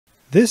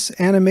This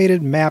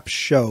animated map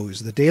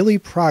shows the daily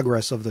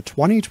progress of the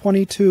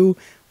 2022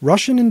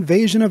 Russian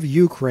invasion of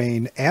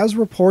Ukraine as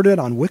reported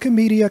on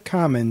Wikimedia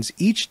Commons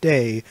each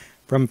day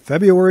from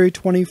February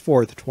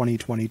 24,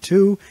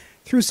 2022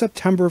 through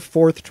September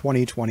 4,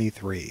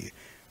 2023.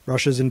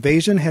 Russia's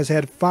invasion has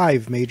had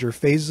 5 major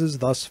phases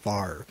thus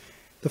far.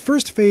 The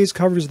first phase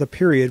covers the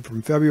period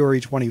from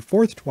February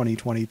 24,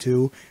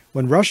 2022,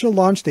 when Russia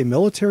launched a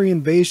military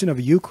invasion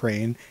of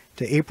Ukraine,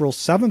 to April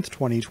 7,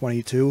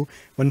 2022,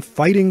 when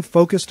fighting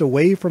focused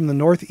away from the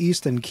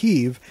northeast and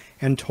Kyiv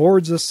and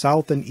towards the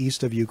south and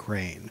east of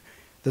Ukraine.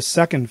 The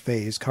second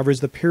phase covers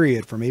the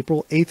period from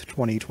April 8,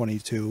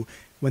 2022,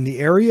 when the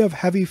area of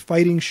heavy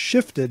fighting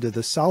shifted to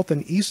the south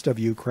and east of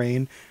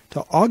Ukraine,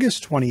 to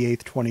August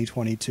 28,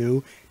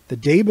 2022, the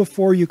day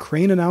before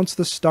Ukraine announced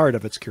the start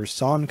of its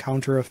Kherson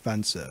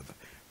counteroffensive.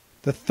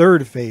 The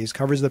third phase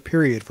covers the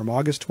period from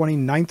August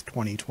 29,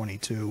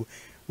 2022,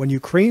 when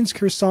Ukraine's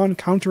Kherson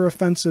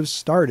counteroffensive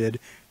started,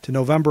 to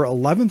November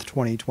 11,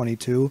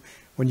 2022,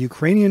 when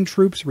Ukrainian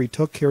troops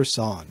retook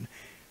Kherson.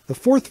 The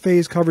fourth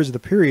phase covers the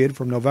period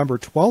from November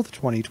 12,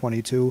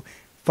 2022,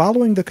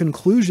 following the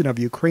conclusion of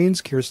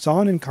Ukraine's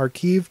Kherson and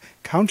Kharkiv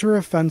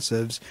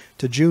counteroffensives,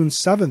 to June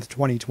 7,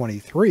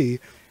 2023,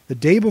 the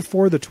day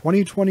before the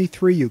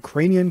 2023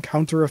 Ukrainian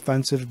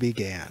counteroffensive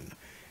began.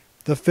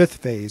 The fifth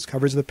phase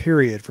covers the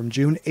period from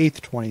June 8,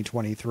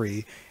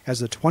 2023, as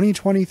the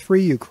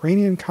 2023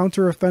 Ukrainian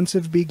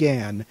counteroffensive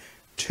began,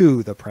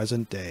 to the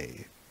present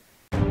day.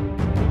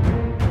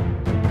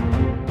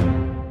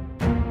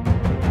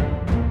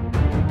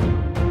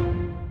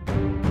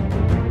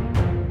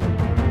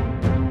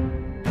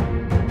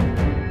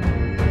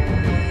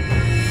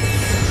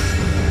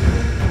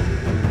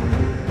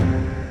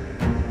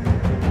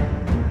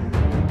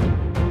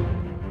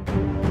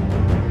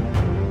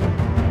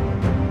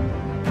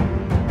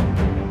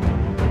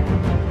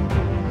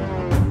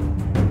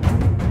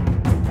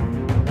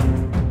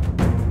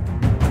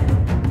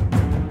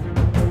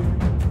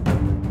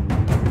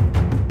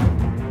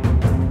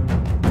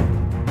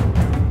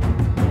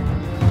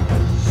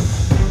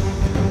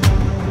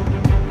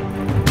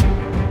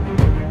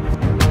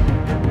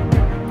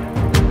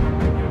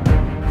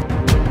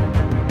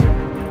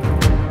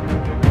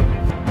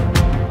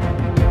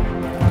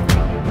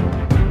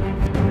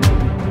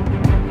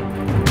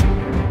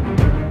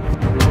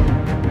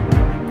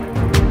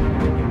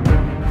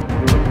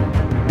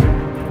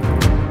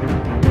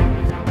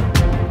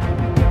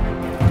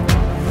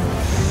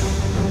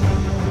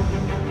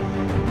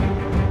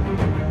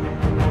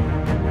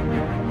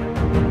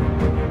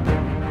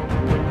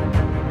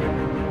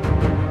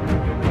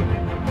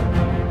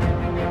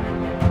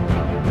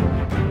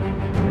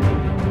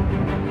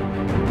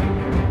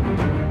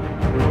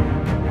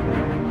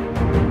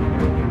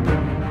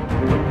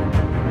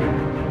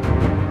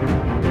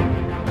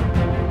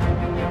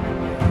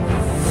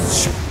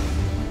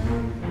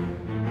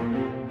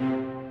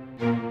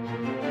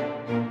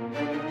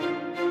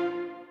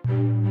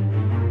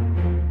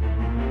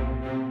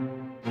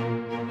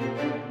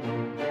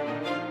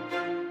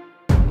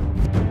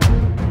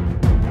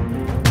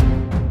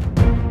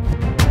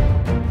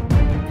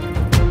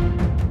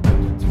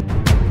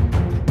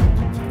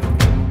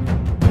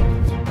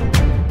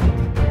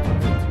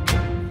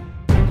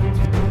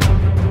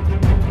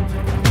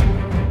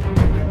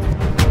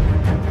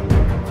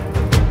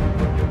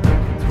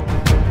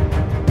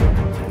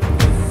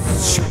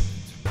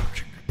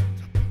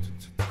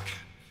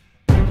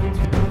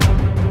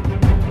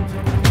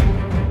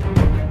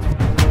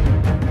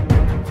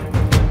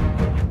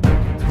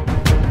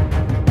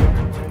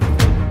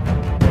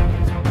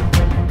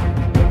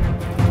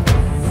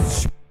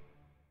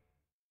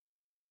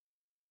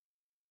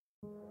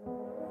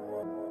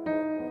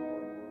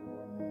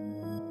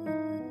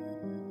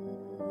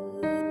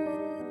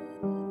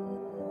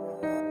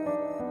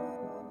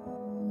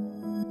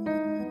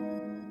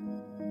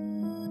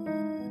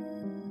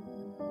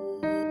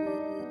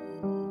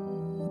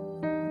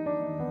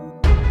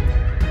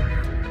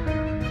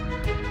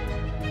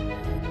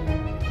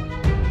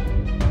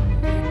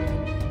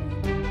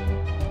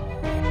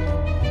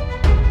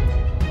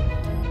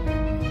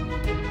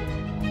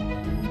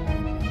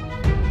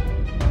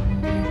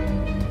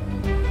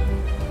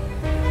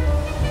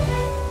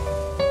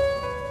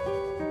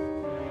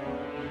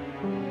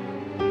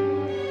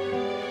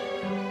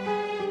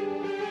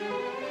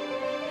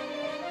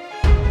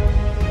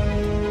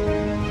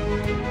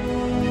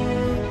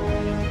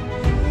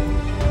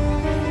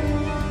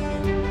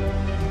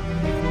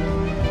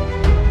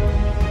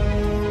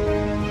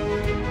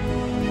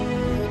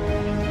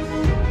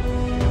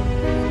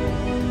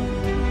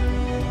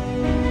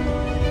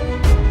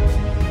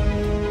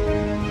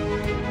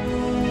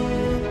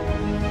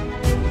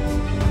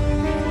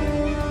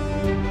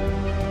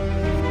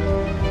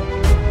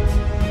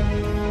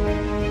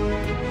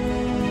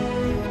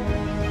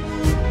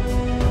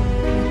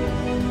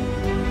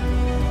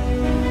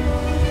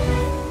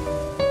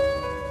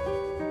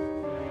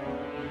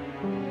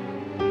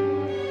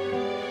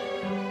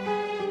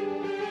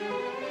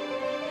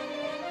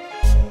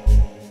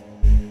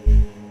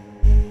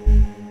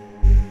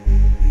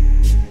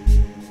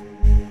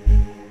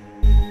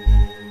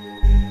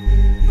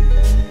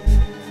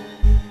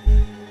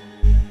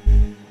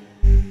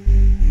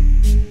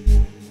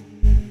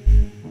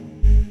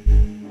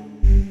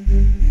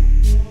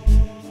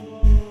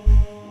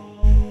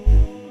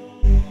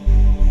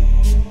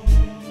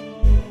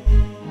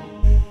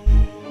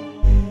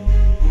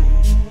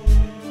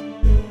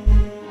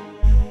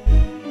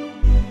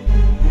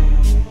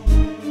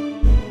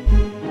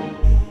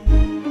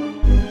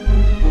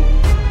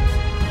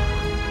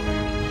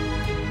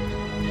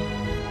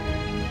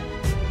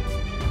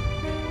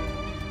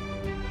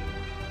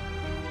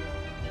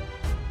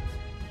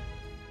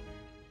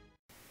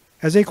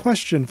 As a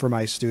question for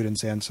my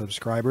students and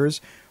subscribers,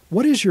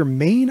 what is your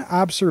main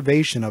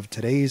observation of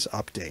today's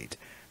update?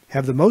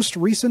 Have the most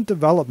recent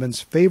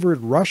developments favored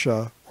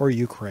Russia or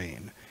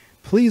Ukraine?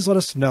 Please let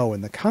us know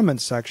in the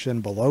comments section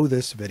below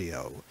this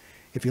video.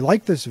 If you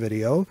like this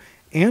video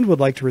and would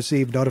like to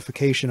receive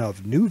notification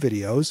of new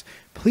videos,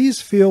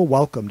 please feel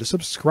welcome to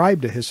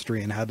subscribe to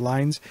History and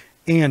Headlines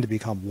and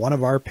become one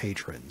of our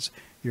patrons.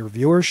 Your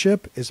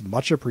viewership is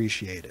much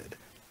appreciated.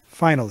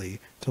 Finally,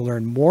 to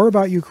learn more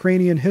about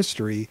Ukrainian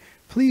history,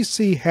 please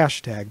see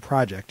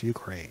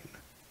 #ProjectUkraine.